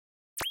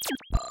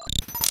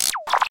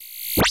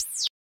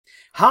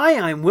Hi,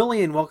 I'm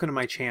Willie and welcome to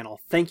my channel.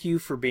 Thank you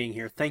for being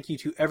here. Thank you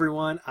to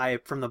everyone.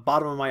 From the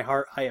bottom of my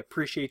heart, I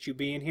appreciate you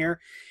being here.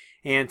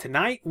 And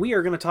tonight we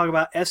are going to talk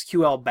about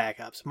SQL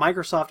backups,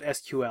 Microsoft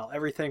SQL,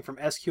 everything from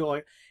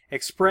SQL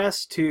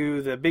Express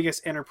to the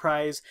biggest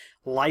enterprise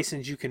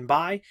license you can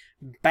buy.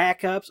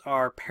 Backups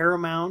are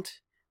paramount.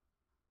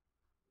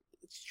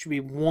 It should be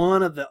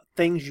one of the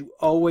things you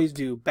always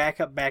do.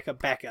 Backup, backup,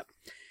 backup.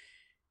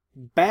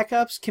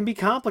 Backups can be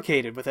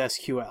complicated with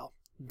SQL.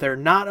 They're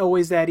not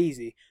always that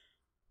easy.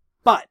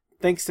 But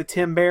thanks to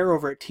Tim Bear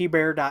over at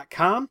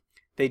tbear.com,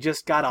 they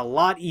just got a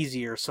lot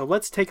easier. So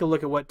let's take a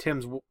look at what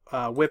Tim's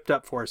whipped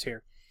up for us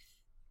here.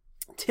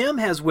 Tim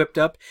has whipped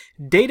up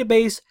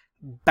Database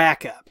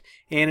Backup,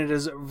 and it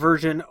is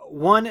version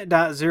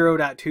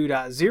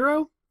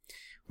 1.0.2.0.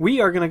 We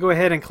are going to go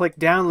ahead and click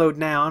download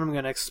now, and I'm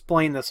going to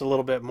explain this a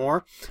little bit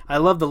more. I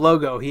love the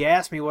logo. He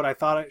asked me what I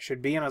thought it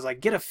should be, and I was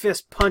like, get a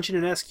fist punching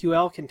an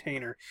SQL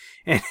container,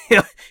 and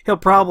he'll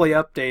probably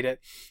update it.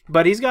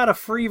 But he's got a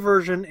free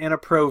version and a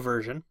pro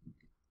version,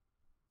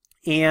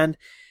 and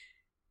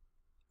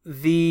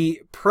the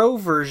pro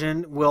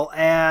version will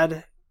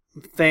add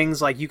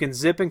things like you can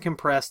zip and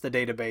compress the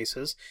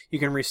databases, you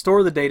can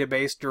restore the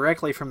database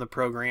directly from the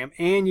program,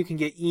 and you can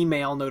get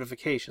email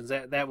notifications.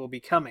 That will be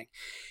coming.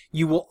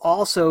 You will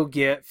also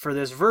get, for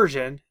this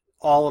version,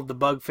 all of the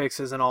bug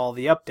fixes and all of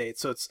the updates.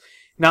 So it's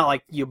not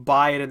like you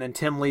buy it and then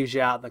Tim leaves you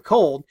out in the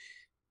cold.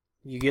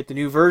 You get the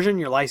new version,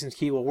 your license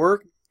key will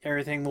work,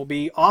 everything will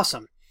be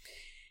awesome.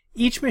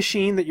 Each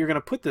machine that you're going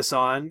to put this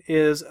on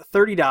is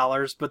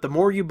 $30, but the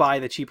more you buy,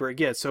 the cheaper it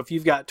gets. So if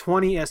you've got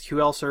 20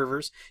 SQL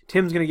servers,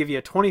 Tim's going to give you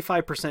a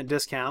 25%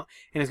 discount,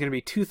 and it's going to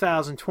be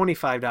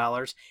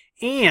 $2,025.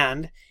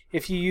 And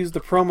if you use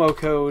the promo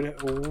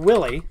code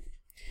Willie,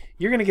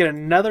 you're going to get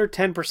another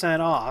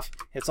 10% off.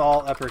 It's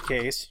all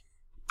uppercase.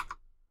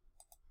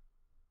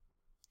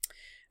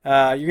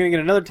 You're going to get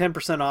another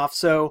 10% off.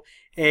 So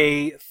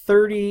a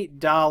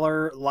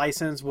 $30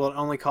 license will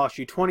only cost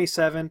you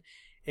 $27.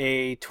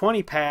 A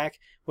 20-pack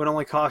would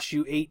only cost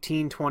you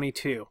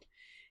 $18.22.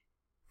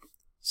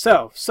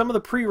 So, some of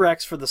the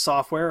prereqs for the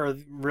software are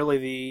really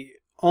the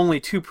only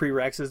two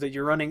prereqs, is that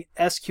you're running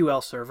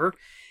SQL Server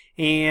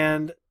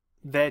and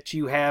that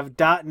you have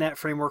 .NET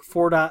Framework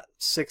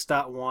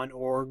 4.6.1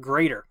 or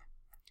greater.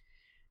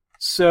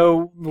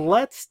 So,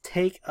 let's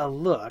take a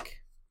look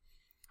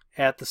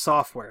at the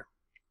software.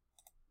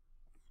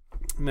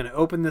 I'm going to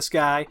open this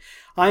guy.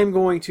 I'm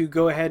going to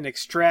go ahead and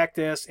extract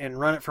this and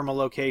run it from a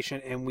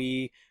location, and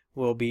we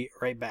will be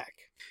right back.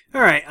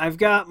 Alright, I've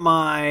got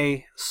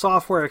my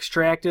software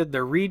extracted, the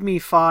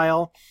README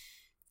file.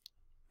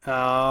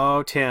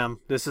 Oh, Tim,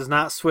 this is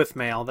not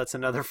SwiftMail. That's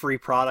another free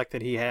product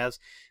that he has.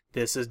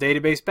 This is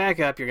Database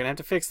Backup. You're going to have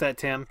to fix that,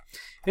 Tim.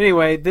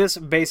 Anyway, this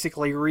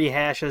basically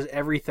rehashes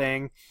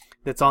everything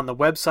that's on the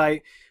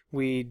website.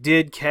 We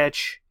did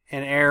catch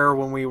an error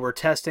when we were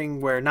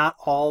testing where not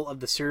all of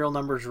the serial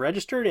numbers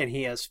registered, and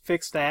he has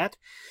fixed that.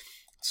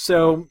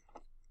 So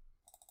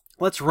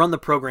let's run the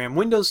program.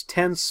 Windows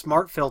 10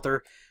 Smart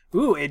Filter.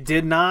 Ooh, it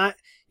did not.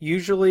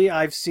 Usually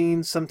I've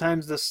seen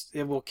sometimes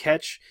it will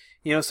catch,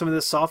 some of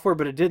this software,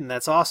 but it didn't.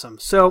 That's awesome.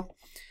 So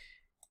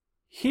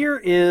here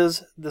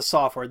is the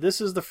software. This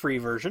is the free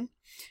version,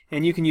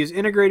 and you can use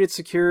integrated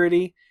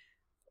security,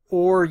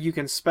 or you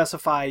can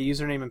specify a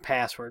username and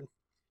password.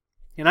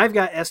 And I've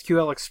got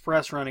SQL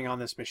Express running on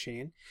this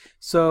machine.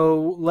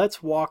 So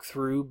let's walk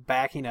through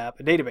backing up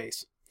a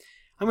database.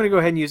 I'm going to go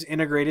ahead and use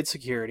integrated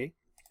security.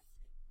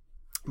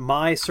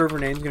 My server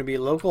name is going to be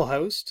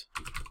localhost.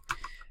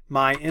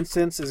 My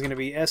instance is going to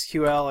be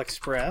SQL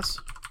Express.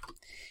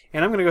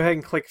 And I'm going to go ahead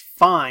and click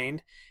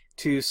Find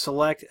to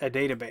select a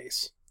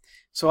database.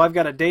 So I've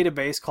got a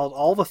database called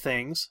All the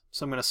Things.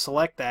 So I'm going to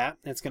select that.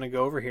 It's going to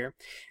go over here.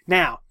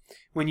 Now,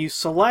 when you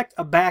select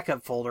a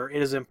backup folder,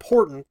 it is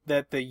important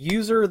that the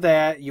user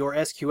that your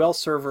SQL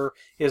server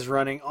is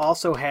running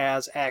also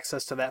has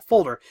access to that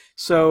folder.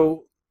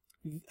 So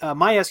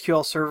my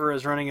SQL server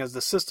is running as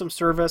the system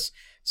service,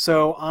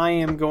 so I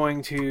am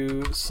going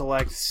to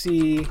select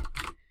C:\backup.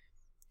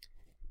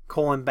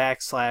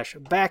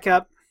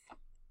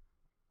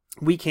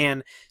 We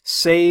can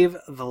save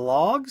the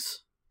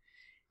logs.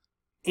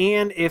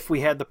 And if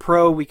we had the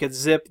Pro, we could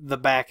zip the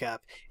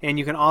backup. And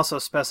you can also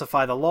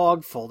specify the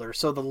log folder.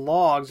 So the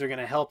logs are going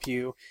to help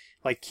you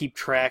keep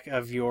track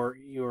of your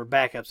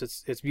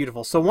backups. It's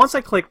beautiful. So once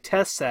I click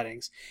Test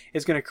Settings,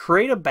 it's going to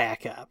create a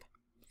backup.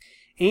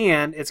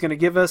 And it's going to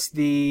give us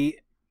the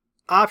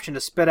option to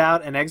spit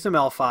out an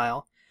XML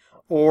file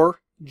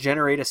or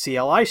generate a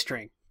CLI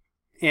string.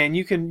 And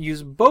you can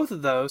use both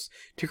of those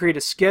to create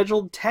a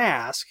scheduled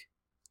task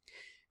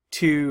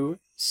to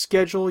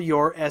schedule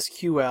your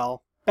SQL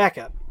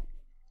backup.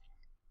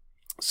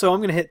 So I'm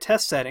going to hit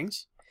Test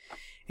Settings,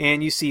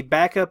 and you see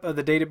backup of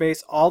the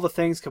database, all the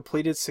things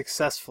completed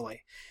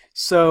successfully.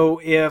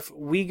 So if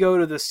we go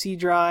to the C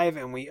drive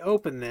and we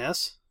open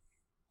this,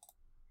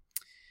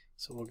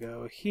 so we'll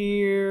go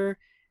here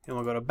and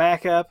we'll go to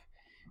backup,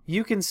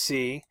 you can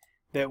see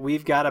that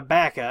we've got a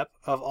backup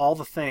of all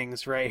the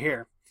things right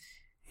here.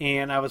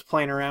 And I was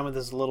playing around with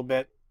this a little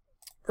bit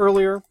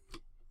earlier.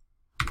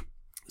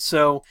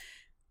 So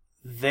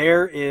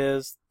there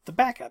is the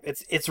backup.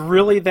 It's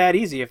really that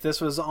easy. If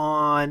this was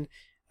on,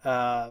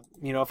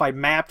 if I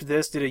mapped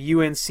this, did a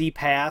UNC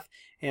path,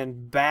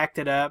 and backed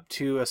it up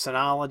to a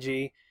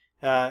Synology,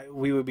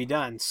 we would be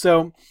done.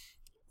 So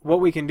what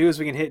we can do is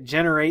we can hit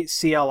generate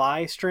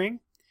CLI string.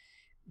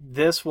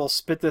 This will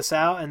spit this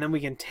out, and then we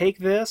can take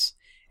this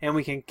and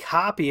we can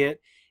copy it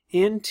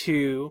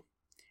into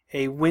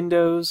a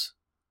Windows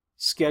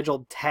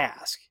scheduled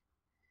task.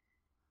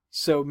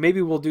 So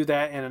maybe we'll do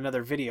that in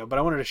another video, but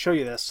I wanted to show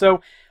you this.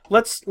 So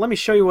let me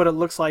show you what it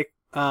looks like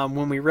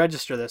when we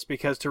register this,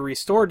 because to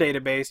restore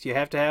database you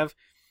have to have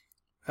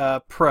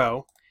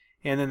Pro,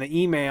 and then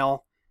the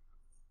email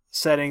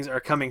settings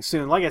are coming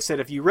soon. Like I said,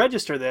 if you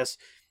register this,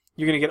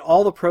 you're going to get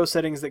all the Pro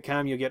settings that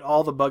come. You'll get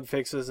all the bug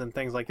fixes and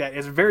things like that.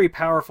 It's very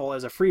powerful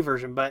as a free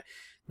version, but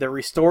the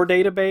restore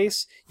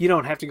database, you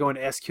don't have to go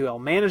into SQL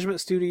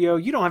Management Studio.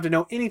 You don't have to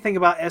know anything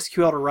about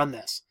SQL to run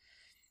this.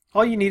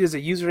 All you need is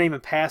a username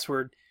and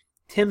password.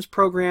 Tim's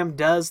program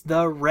does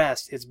the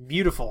rest. It's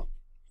beautiful.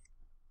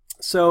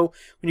 So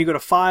when you go to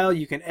File,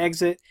 you can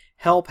exit.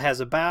 Help has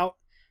About.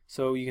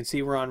 So you can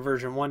see we're on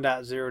version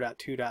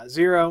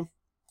 1.0.2.0.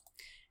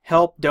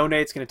 Help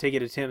Donate's going to take you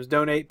to Tim's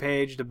donate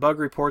page. The bug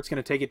report's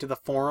going to take you to the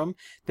forum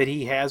that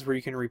he has where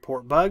you can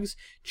report bugs.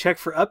 Check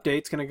for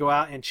updates, going to go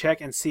out and check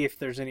and see if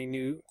there's any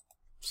new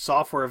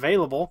software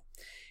available.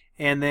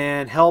 And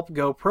then Help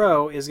Go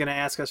Pro is going to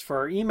ask us for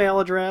our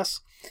email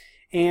address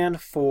and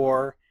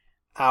for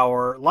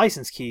our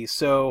license keys.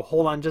 So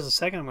hold on just a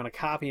second. I'm going to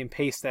copy and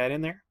paste that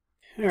in there.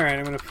 Alright,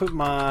 I'm going to put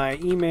my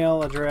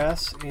email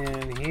address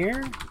in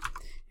here.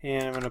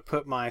 And I'm going to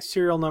put my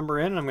serial number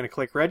in. And I'm going to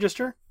click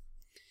register.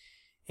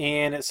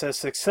 And it says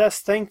success,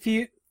 thank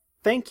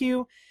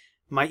you.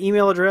 My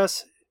email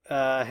address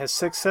has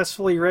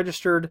successfully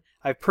registered.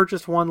 I've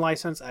purchased one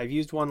license. I've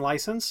used one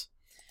license.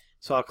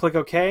 So I'll click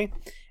OK.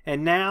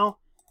 And now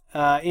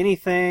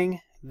anything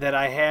that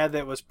I had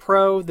that was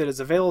Pro that is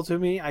available to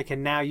me, I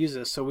can now use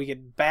this. So we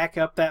can back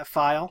up that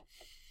file.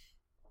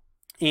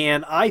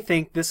 And I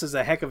think this is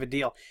a heck of a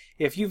deal.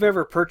 If you've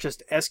ever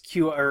purchased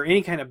SQL or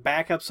any kind of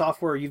backup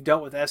software, or you've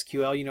dealt with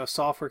SQL, you know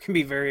software can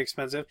be very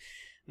expensive.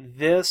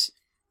 This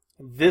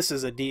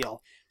is a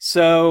deal.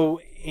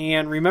 So,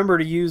 and remember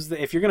to use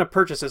if you're going to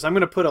purchase this, I'm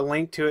going to put a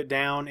link to it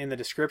down in the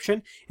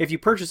description. If you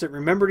purchase it,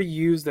 remember to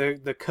use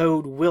the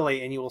code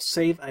Willie and you will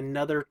save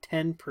another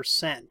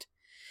 10%.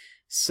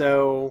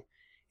 So,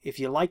 if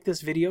you like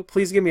this video,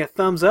 please give me a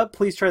thumbs up.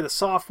 Please try the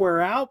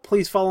software out.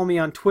 Please follow me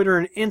on Twitter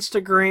and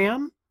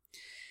Instagram.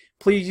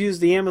 Please use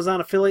the Amazon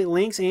affiliate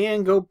links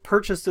and go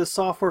purchase this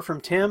software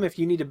from Tim if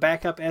you need to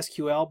back up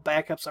SQL.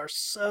 Backups are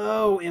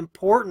so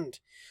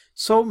important.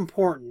 So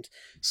important.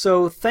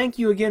 So thank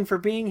you again for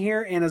being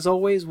here, and as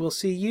always, we'll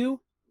see you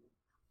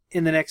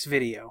in the next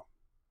video.